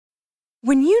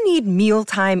When you need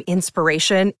mealtime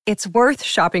inspiration, it's worth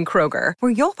shopping Kroger,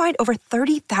 where you'll find over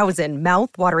 30,000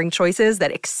 mouth-watering choices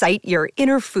that excite your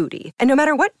inner foodie. And no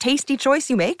matter what tasty choice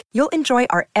you make, you'll enjoy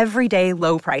our everyday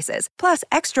low prices, plus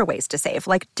extra ways to save,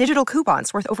 like digital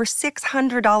coupons worth over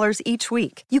 $600 each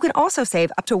week. You can also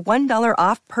save up to $1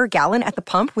 off per gallon at the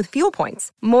pump with fuel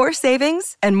points. More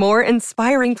savings and more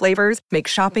inspiring flavors make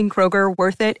shopping Kroger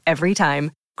worth it every time.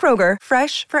 Kroger,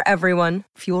 fresh for everyone.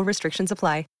 Fuel restrictions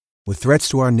apply. With threats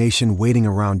to our nation waiting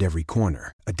around every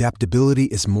corner, adaptability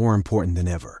is more important than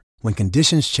ever. When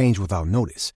conditions change without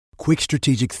notice, quick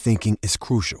strategic thinking is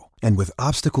crucial. And with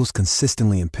obstacles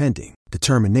consistently impending,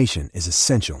 determination is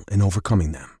essential in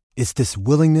overcoming them. It's this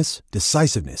willingness,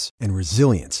 decisiveness, and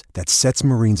resilience that sets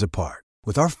Marines apart.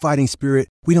 With our fighting spirit,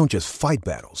 we don't just fight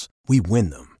battles, we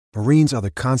win them. Marines are the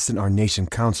constant our nation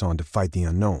counts on to fight the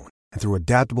unknown. And through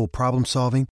adaptable problem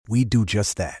solving, we do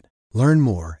just that. Learn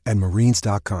more at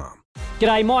marines.com.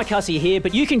 G'day, Mike Hussey here,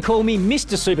 but you can call me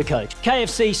Mr. Supercoach.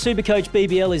 KFC Supercoach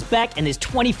BBL is back and there's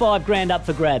 25 grand up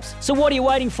for grabs. So what are you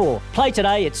waiting for? Play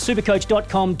today at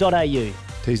supercoach.com.au.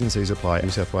 T's and C's apply. New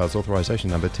South Wales authorisation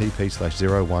number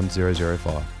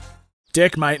TP/01005.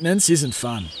 Deck maintenance isn't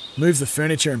fun. Move the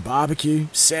furniture and barbecue,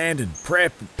 sand and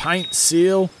prep, paint,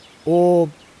 seal, or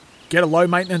get a low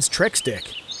maintenance Trex deck.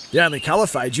 The only colour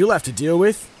fade you'll have to deal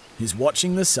with is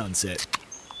watching the sunset.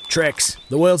 Trex,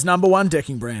 the world's #1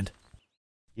 decking brand.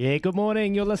 Yeah, good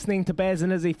morning. You're listening to Baz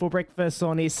and Izzy for breakfast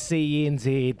on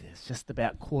SCNZ. It's just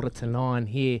about 8:45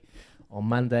 here on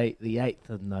Monday, the 8th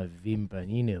of November.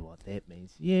 And you know what that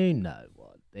means. You know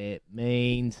what that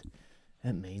means.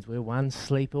 It means we're one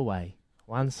sleep away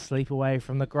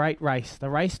from the great race. The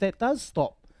race that does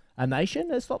stop a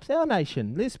nation. It stops our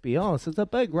nation. Let's be honest. It's a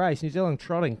big race. New Zealand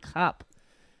Trotting Cup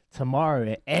tomorrow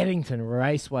at Addington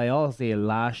Raceway. I was there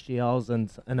last year. I was in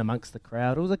amongst the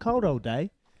crowd. It was a cold old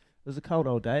day.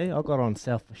 I got on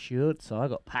self-assured, so I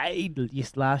got paid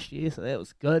last year, so that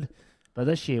was good. But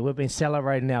this year, we've been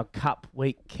celebrating our Cup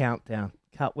Week countdown.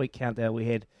 We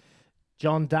had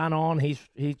John Dunn on. He's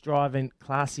driving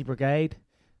Classy Brigade.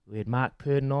 We had Mark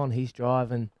Purden on. He's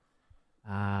driving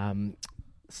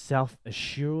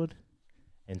Self-Assured.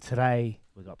 And today,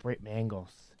 we've got Brett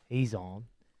Mangos. He's on,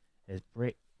 as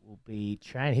Brett will be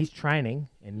training. He's training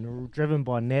and driven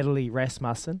by Natalie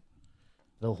Rasmussen,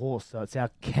 the horse. So it's our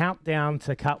countdown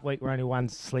to Cup Week. We're only one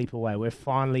sleep away. We're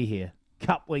finally here.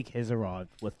 Cup Week has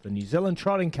arrived with the New Zealand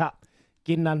Trotting Cup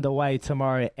getting underway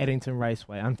tomorrow at Addington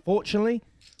Raceway. Unfortunately,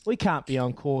 we can't be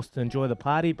on course to enjoy the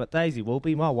party, but Daisy will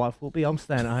be. My wife will be. I'm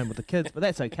staying at home with the kids, but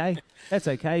that's okay. That's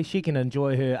okay. She can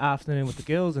enjoy her afternoon with the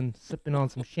girls and sipping on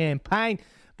some champagne.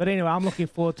 But anyway, I'm looking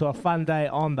forward to a fun day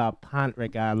on the punt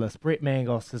regardless. Brett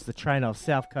Mangos is the trainer of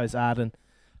South Coast Arden,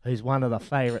 who's one of the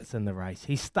favourites in the race.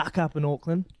 He's stuck up in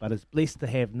Auckland, but is blessed to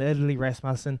have Natalie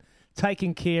Rasmussen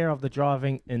taking care of the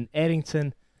driving in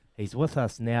Addington. He's with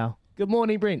us now. Good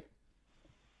morning, Brent.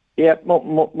 Yeah,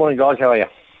 morning, guys. How are you?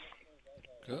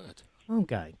 Good. I'm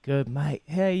going good, mate.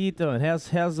 How are you doing?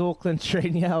 How's Auckland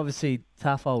treating you? Obviously,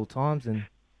 tough old times, and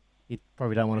you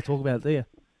probably don't want to talk about it, do you?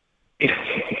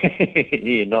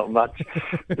 Yeah, not much.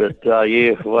 But,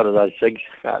 yeah, one of those things.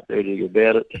 Can't do anything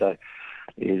about it, so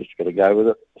you just got to go with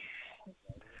it.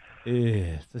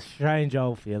 Yeah, it's a strange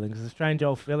old feeling.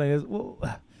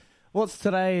 What's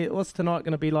tonight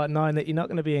going to be like, knowing that you're not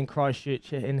going to be in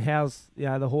Christchurch, and how's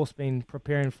the horse been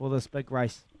preparing for this big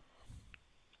race?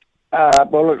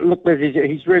 Well, look,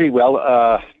 he's really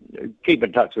well. Keep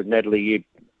in touch with Natalie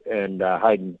and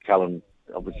Hayden Cullen,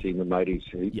 obviously my mate.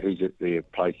 He's at their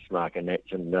place, Mark and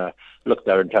Nats, and look,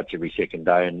 they're in touch every second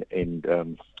day, and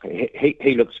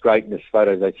he looks great in his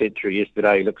photos they sent through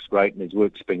yesterday. He looks great, and his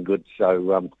work's been good.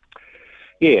 So,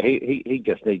 yeah, he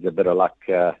just needs a bit of luck,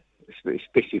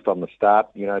 especially from the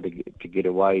start, to get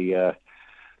away to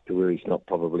where he's not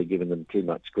probably giving them too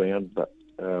much ground. But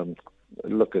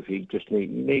look, if he just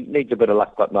needs a bit of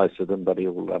luck, like most of them, but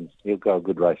he'll go a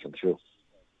good race, I'm sure.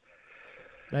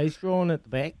 Now he's drawn at the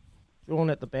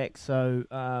back.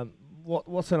 So,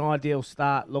 what's an ideal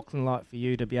start looking like for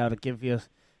you to be able to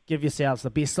give yourselves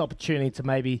the best opportunity to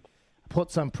maybe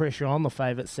put some pressure on the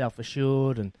favourite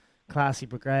Self-Assured and Classy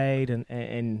Brigade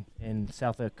and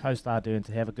South Coast Arden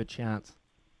to have a good chance?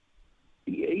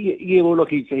 Yeah. Well, look,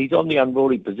 he's on the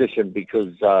unruly position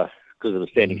because of the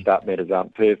standing start matters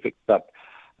aren't perfect, but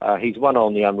he's one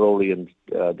on the unruly, and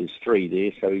there's three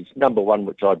there, so he's number one,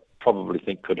 which I probably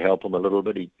think could help him a little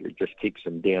bit. He just keeps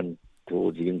him down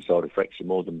towards the inside a fraction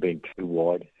more than being too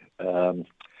wide.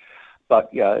 But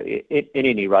yeah, in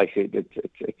any race, it's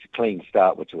a clean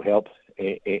start, which will help,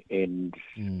 and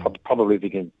probably if he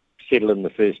can settle in the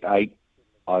first 8,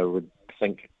 I would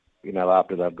think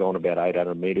after they've gone about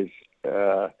 800 metres,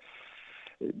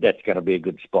 that's going to be a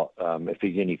good spot. If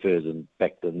he's any further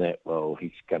back than that, well,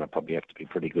 he's going to probably have to be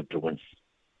pretty good to win.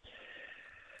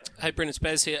 Hey, Brendan, it's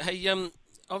Baz here. Hey,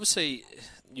 obviously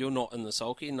you're not in the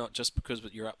sulky, not just because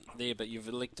you're up there, but you've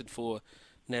elected for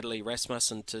Natalie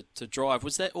Rasmussen to drive.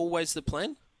 Was that always the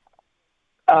plan?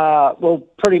 Well,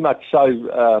 pretty much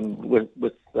so. With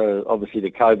obviously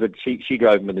the COVID, she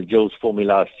drove him in the Jules for me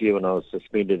last year when I was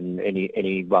suspended in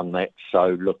any one match.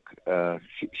 So look,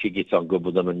 she gets on good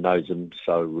with them and knows them.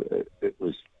 So it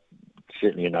was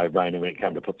certainly a no-brainer when it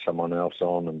came to put someone else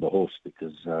on and the horse,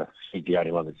 because she's the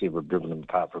only one that's ever driven them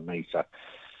apart from me. So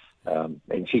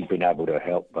and she's been able to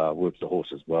help work the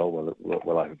horse as well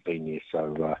while I've been there.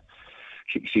 So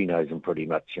she knows them pretty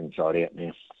much inside out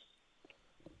now.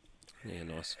 Yeah,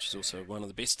 nice. She's also one of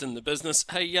the best in the business.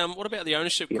 Hey, what about the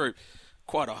ownership group?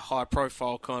 Quite a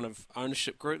high-profile kind of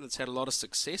ownership group that's had a lot of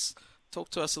success.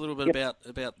 Talk to us a little bit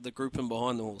about the group and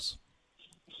behind the horse.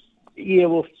 Yeah,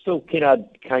 well, Phil Kennard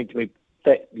came to me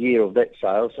that year of that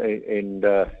sales and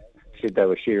said they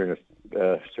were sharing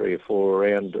 3 or 4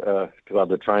 around to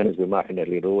other trainers where Mark and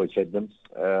Natalie had always had them.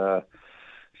 So,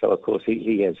 of course,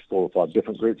 he has 4 or 5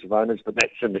 different groups of owners, but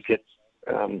that syndicate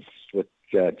with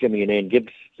Jimmy and Ann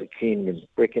Gibbs, Ken and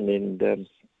Brecken and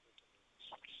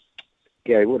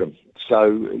Gary Woodham.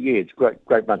 So, yeah, it's a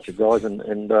great bunch of guys, and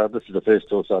this is the first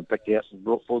horse I picked out and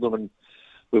brought for them, and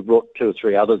we've brought 2 or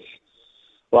 3 others,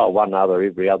 well, 1 other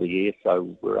every other year,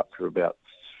 so we're up to about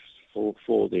 4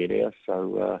 there now.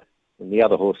 So, and the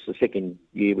other horse, the second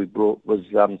year we brought was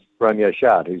Romeo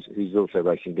Shard, who's also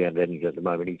racing down at Addington at the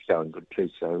moment. He's going good too,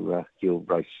 so he'll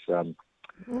race the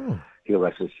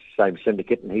same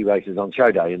syndicate, and he races on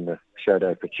show day in the show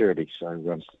day for charity. So,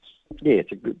 yeah,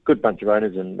 it's a good bunch of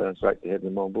owners, and great to have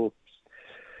them on board.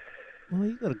 Well,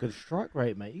 you got a good strike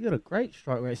rate, mate. You got a great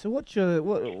strike rate. So how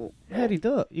do you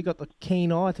do it? You got the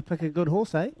keen eye to pick a good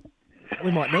horse, eh?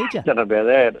 We might need you. Don't know about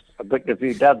that. I picked a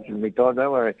few duds in my time,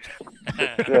 don't worry.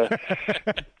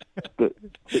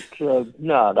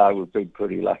 No, we've been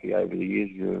pretty lucky over the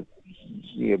years.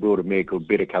 Yeah, brought a mare called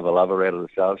Better Cover Lover out of the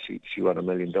sale. She won $1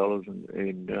 million,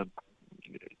 and a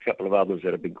couple of others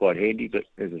that have been quite handy. But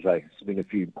as I say, there's been a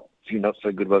few not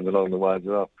so good ones along the way as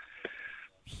well.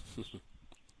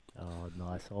 Oh,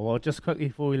 nice. Well, just quickly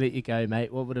before we let you go,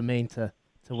 mate, what would it mean to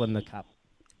win the Cup?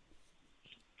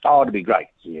 Oh, it'd be great.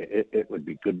 Yeah, it would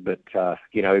be good. But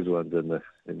everyone's in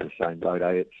the same boat.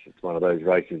 Eh? It's one of those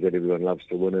races that everyone loves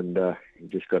to win, and you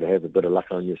just got to have a bit of luck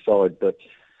on your side. But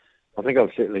I think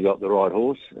I've certainly got the right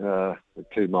horse. The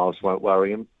 2 miles won't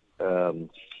worry him, and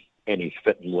he's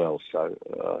fitting well. So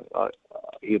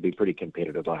he'll be pretty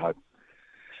competitive, I hope.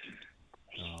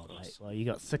 Oh, mate. Well, you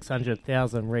got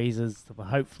 600,000 reasons to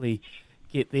hopefully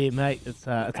get there, mate. It's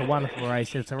a wonderful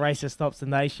race. It's a race that stops the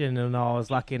nation, and I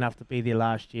was lucky enough to be there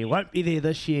last year. Won't be there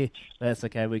this year, but that's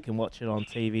okay. We can watch it on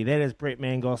TV. That is Brett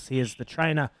Mangos. He is the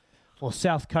trainer for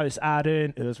South Coast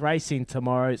Ardern, who is racing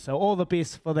tomorrow. So all the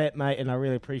best for that, mate, and I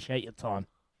really appreciate your time.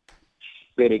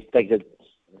 Ready. Thank you.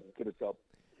 Good job.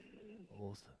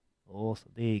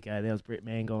 Awesome. There you go. That was Brett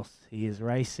Mangos. He is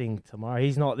racing tomorrow.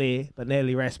 He's not there, but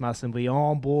Natalie Rasmussen will be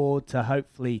on board to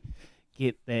hopefully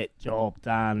get that job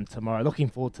done tomorrow. Looking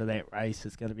forward to that race.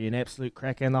 It's going to be an absolute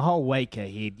cracker, and the whole week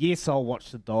ahead. Yes, I'll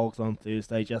watch the dogs on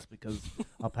Thursday just because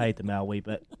I paid them a wee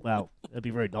bit. Well, it'd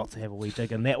be rude not to have a wee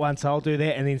dig in that one, so I'll do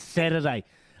that. And then Saturday,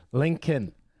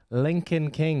 Lincoln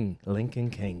King.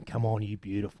 Come on, you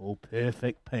beautiful,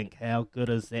 perfect pink. How good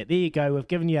is that? There you go. We've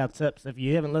given you our tips. If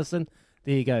you haven't listened,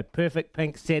 there you go. Perfect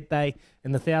pink Saturday,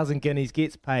 and the 1,000 guineas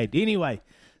gets paid. Anyway,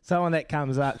 someone that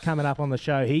coming up on the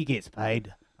show, he gets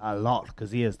paid a lot because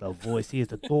he is the voice. He is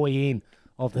the doyen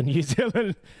of the New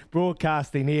Zealand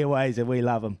Broadcasting Airways, and we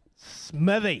love him.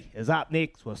 Smithy is up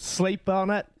next with Sleep on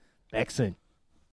It. Back soon.